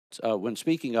when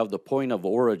speaking of the point of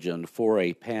origin for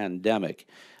a pandemic,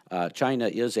 China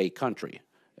is a country,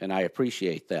 and I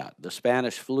appreciate that. The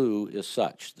Spanish flu is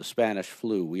such, the Spanish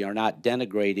flu. We are not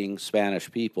denigrating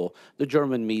Spanish people. The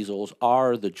German measles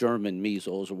are the German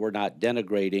measles. We're not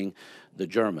denigrating the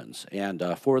Germans. And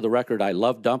for the record, I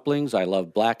love dumplings, I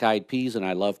love black-eyed peas, and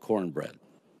I love cornbread.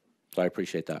 So I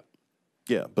appreciate that.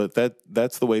 Yeah, but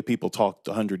that's the way people talked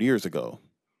 100 years ago.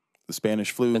 The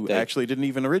Spanish flu actually didn't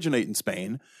even originate in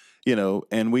Spain, you know,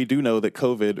 and we do know that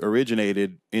COVID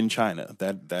originated in China.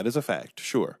 That is a fact,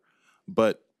 sure.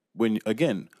 But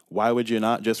why would you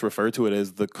not just refer to it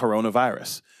as the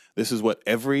coronavirus? This is what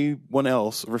everyone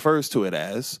else refers to it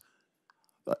as.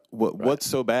 What's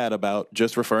so bad about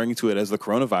just referring to it as the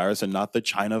coronavirus and not the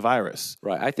China virus?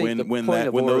 Right. I think when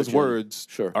those words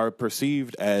are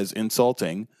perceived as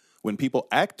insulting, when people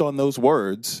act on those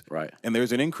words, right, and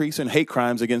there's an increase in hate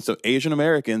crimes against Asian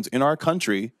Americans in our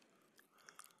country,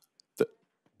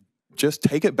 just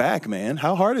take it back, man.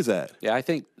 How hard is that? Yeah, I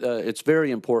think it's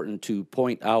very important to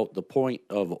point out the point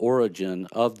of origin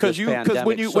of this pandemic.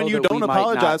 Because when you don't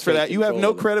apologize for that, you have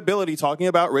no credibility talking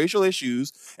about racial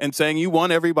issues and saying you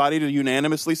want everybody to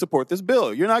unanimously support this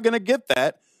bill. You're not going to get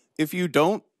that if you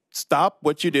don't stop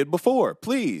what you did before.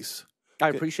 Please. I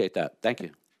appreciate that. Thank you.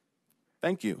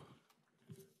 Thank you.